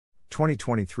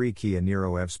2023 Kia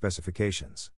Niro EV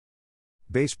specifications.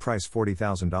 Base price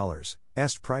 $40,000,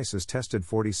 est price is tested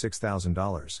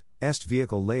 $46,000, est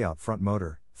vehicle layout front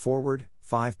motor, forward,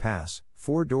 5-pass,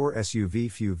 4-door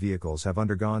SUV. Few vehicles have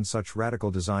undergone such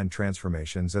radical design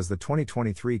transformations as the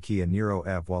 2023 Kia Niro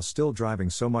EV while still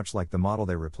driving so much like the model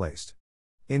they replaced.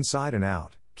 Inside and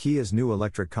out, Kia's new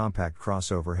electric compact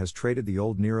crossover has traded the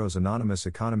old Niro's anonymous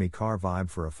economy car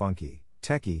vibe for a funky,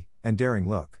 techy, and daring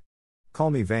look. Call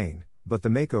me vain, but the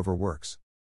makeover works.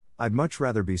 I'd much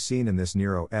rather be seen in this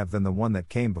Niro EV than the one that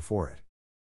came before it.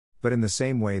 But in the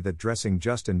same way that dressing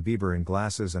Justin Bieber in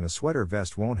glasses and a sweater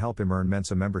vest won't help him earn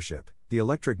Mensa membership, the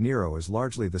electric Niro is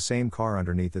largely the same car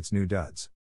underneath its new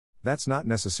duds. That's not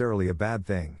necessarily a bad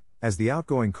thing, as the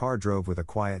outgoing car drove with a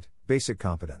quiet, basic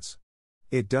competence.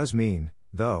 It does mean,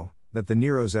 though, that the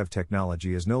Niro's EV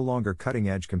technology is no longer cutting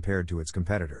edge compared to its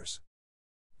competitors.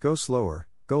 Go slower,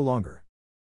 go longer.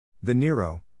 The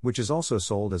Niro, which is also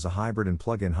sold as a hybrid and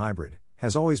plug-in hybrid,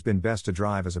 has always been best to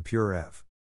drive as a pure EV.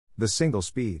 The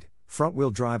single-speed,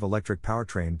 front-wheel drive electric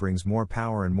powertrain brings more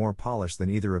power and more polish than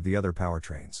either of the other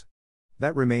powertrains.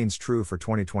 That remains true for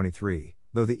 2023,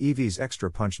 though the EV's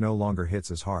extra punch no longer hits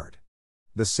as hard.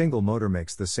 The single motor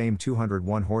makes the same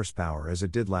 201 horsepower as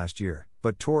it did last year,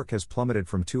 but torque has plummeted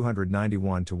from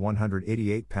 291 to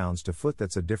 188 pounds-to-foot.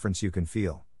 That's a difference you can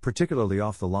feel, particularly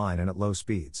off the line and at low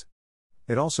speeds.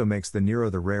 It also makes the Niro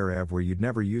the rare EV where you'd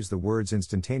never use the words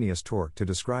instantaneous torque to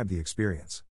describe the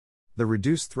experience. The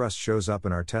reduced thrust shows up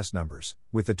in our test numbers,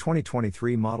 with the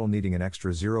 2023 model needing an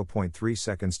extra 0.3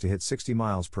 seconds to hit 60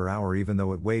 miles per hour even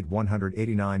though it weighed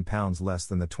 189 pounds less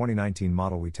than the 2019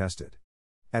 model we tested.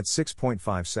 At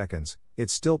 6.5 seconds,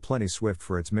 it's still plenty swift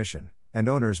for its mission, and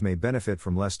owners may benefit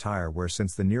from less tire wear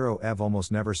since the Niro EV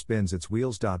almost never spins its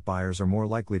wheels. Buyers are more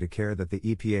likely to care that the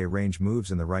EPA range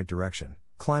moves in the right direction,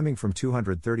 climbing from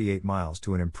 238 miles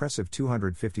to an impressive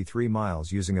 253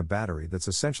 miles using a battery that's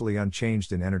essentially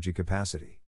unchanged in energy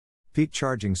capacity. Peak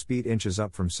charging speed inches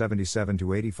up from 77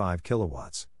 to 85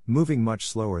 kilowatts, moving much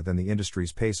slower than the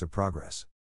industry's pace of progress.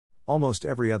 Almost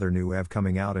every other new EV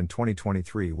coming out in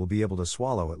 2023 will be able to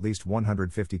swallow at least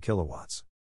 150 kilowatts.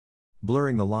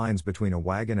 Blurring the lines between a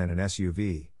wagon and an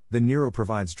SUV, the Niro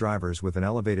provides drivers with an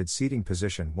elevated seating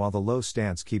position while the low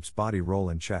stance keeps body roll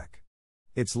in check.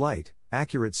 Its light,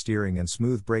 accurate steering and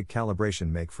smooth brake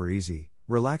calibration make for easy,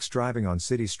 relaxed driving on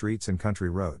city streets and country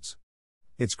roads.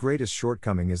 Its greatest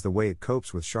shortcoming is the way it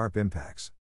copes with sharp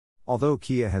impacts. Although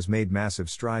Kia has made massive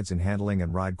strides in handling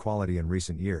and ride quality in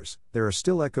recent years, there are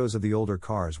still echoes of the older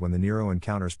cars when the Niro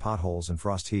encounters potholes and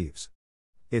frost heaves.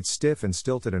 It's stiff and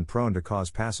stilted and prone to cause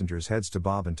passengers' heads to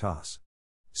bob and toss.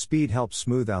 Speed helps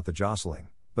smooth out the jostling,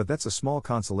 but that's a small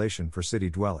consolation for city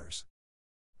dwellers.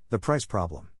 The price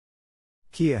problem.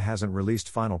 Kia hasn't released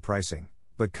final pricing,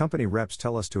 but company reps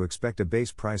tell us to expect a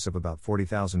base price of about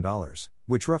 $40,000,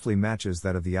 which roughly matches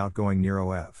that of the outgoing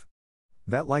Niro EV.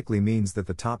 That likely means that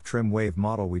the top trim Wave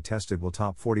model we tested will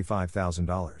top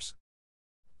 $45,000.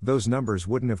 Those numbers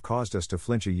wouldn't have caused us to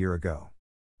flinch a year ago.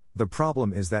 The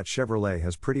problem is that Chevrolet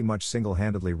has pretty much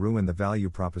single-handedly ruined the value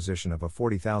proposition of a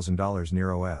 $40,000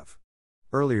 Niro EV.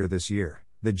 Earlier this year,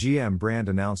 the GM brand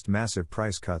announced massive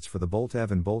price cuts for the Bolt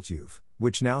EV and Bolt UV,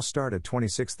 which now start at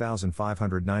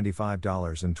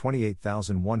 $26,595 and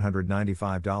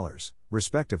 $28,195,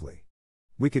 respectively.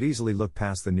 We could easily look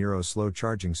past the Niro's slow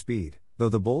charging speed, though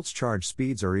the Bolt's charge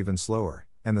speeds are even slower,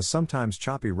 and the sometimes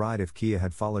choppy ride if Kia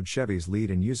had followed Chevy's lead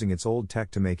in using its old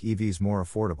tech to make EVs more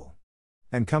affordable.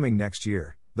 And coming next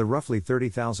year, the roughly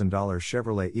 $30,000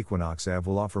 Chevrolet Equinox EV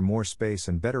will offer more space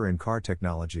and better in-car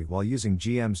technology while using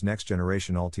GM's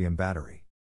next-generation Ultium battery.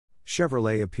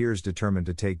 Chevrolet appears determined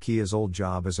to take Kia's old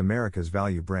job as America's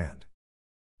value brand.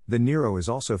 The Niro is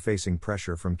also facing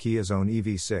pressure from Kia's own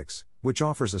EV6, which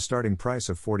offers a starting price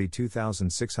of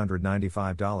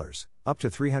 $42,695, up to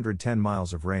 310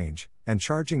 miles of range, and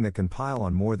charging that can pile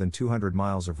on more than 200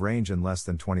 miles of range in less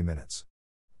than 20 minutes.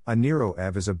 A Niro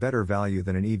EV is a better value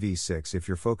than an EV6 if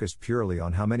you're focused purely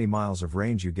on how many miles of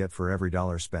range you get for every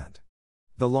dollar spent.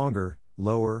 The longer,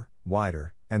 lower,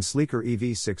 wider, and sleeker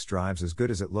EV6 drives as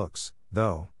good as it looks,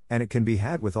 though, and it can be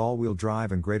had with all-wheel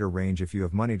drive and greater range if you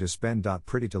have money to spend.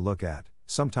 Pretty to look at,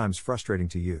 sometimes frustrating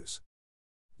to use.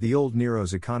 The old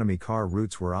Niro's economy car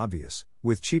roots were obvious,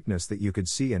 with cheapness that you could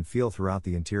see and feel throughout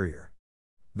the interior.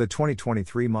 The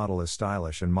 2023 model is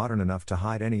stylish and modern enough to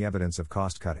hide any evidence of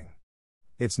cost-cutting.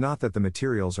 It's not that the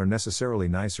materials are necessarily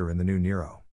nicer in the new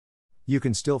Niro. You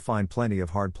can still find plenty of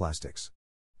hard plastics.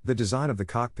 The design of the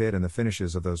cockpit and the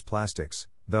finishes of those plastics,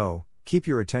 though, keep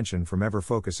your attention from ever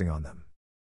focusing on them.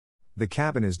 The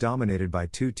cabin is dominated by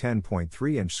two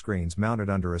 10.3-inch screens mounted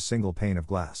under a single pane of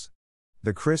glass.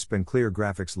 The crisp and clear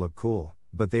graphics look cool,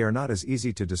 but they are not as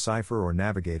easy to decipher or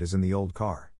navigate as in the old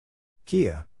car.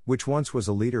 Kia, which once was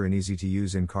a leader in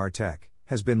easy-to-use in-car tech,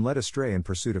 has been led astray in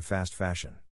pursuit of fast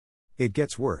fashion. It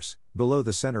gets worse. Below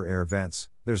the center air vents,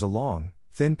 there's a long,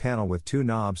 thin panel with 2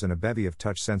 knobs and a bevy of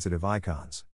touch-sensitive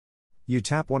icons. You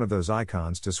tap one of those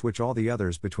icons to switch all the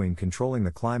others between controlling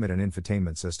the climate and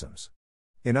infotainment systems.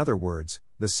 In other words,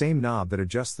 the same knob that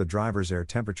adjusts the driver's air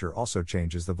temperature also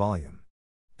changes the volume.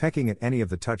 Pecking at any of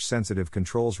the touch-sensitive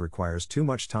controls requires too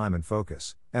much time and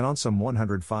focus, and on some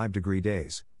 105-degree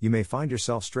days, you may find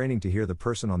yourself straining to hear the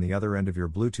person on the other end of your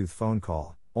Bluetooth phone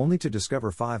call, only to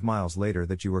discover 5 miles later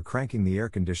that you were cranking the air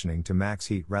conditioning to max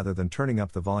heat rather than turning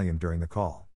up the volume during the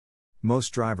call.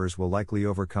 Most drivers will likely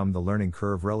overcome the learning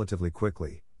curve relatively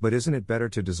quickly, but isn't it better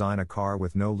to design a car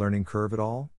with no learning curve at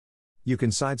all? You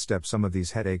can sidestep some of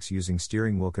these headaches using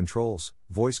steering wheel controls,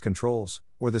 voice controls,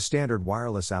 or the standard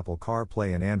wireless Apple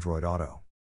CarPlay and Android Auto.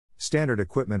 Standard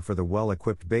equipment for the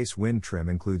well-equipped base wind trim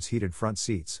includes heated front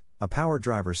seats, a power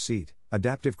driver's seat,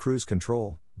 adaptive cruise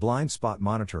control, blind spot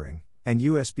monitoring, and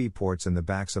USB ports in the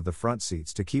backs of the front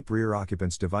seats to keep rear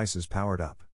occupants' devices powered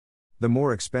up. The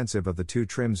more expensive of the two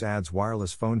trims adds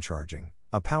wireless phone charging,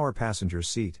 a power passenger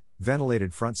seat,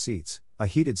 ventilated front seats, a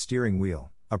heated steering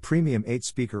wheel, a premium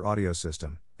 8-speaker audio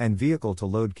system, and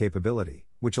vehicle-to-load capability,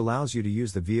 which allows you to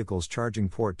use the vehicle's charging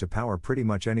port to power pretty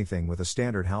much anything with a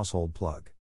standard household plug.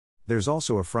 There's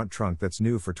also a front trunk that's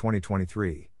new for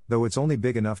 2023, though it's only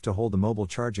big enough to hold the mobile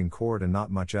charging cord and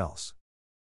not much else.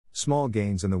 Small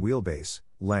gains in the wheelbase,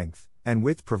 length, and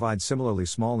width provide similarly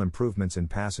small improvements in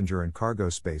passenger and cargo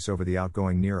space over the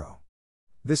outgoing Niro.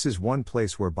 This is one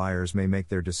place where buyers may make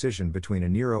their decision between a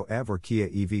Niro EV or Kia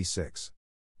EV6.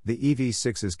 The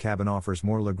EV6's cabin offers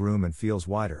more legroom and feels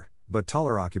wider, but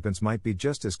taller occupants might be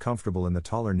just as comfortable in the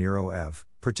taller Niro EV,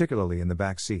 particularly in the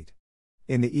back seat.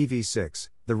 In the EV6,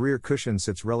 the rear cushion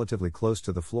sits relatively close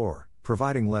to the floor,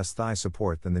 providing less thigh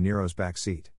support than the Niro's back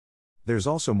seat. There's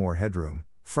also more headroom,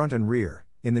 front and rear,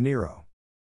 in the Niro.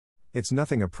 It's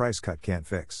nothing a price cut can't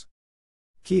fix.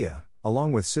 Kia,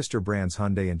 along with sister brands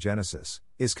Hyundai and Genesis,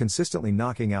 is consistently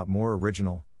knocking out more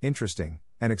original, interesting,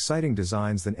 and exciting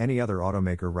designs than any other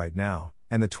automaker right now,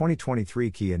 and the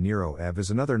 2023 Kia Niro EV is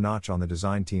another notch on the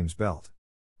design team's belt.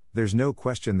 There's no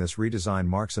question this redesign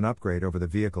marks an upgrade over the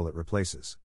vehicle it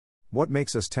replaces. What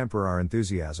makes us temper our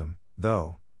enthusiasm,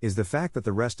 though, is the fact that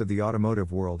the rest of the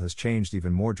automotive world has changed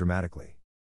even more dramatically.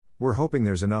 We're hoping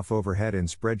there's enough overhead in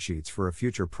spreadsheets for a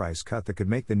future price cut that could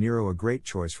make the Niro a great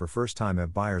choice for first-time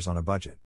EV buyers on a budget.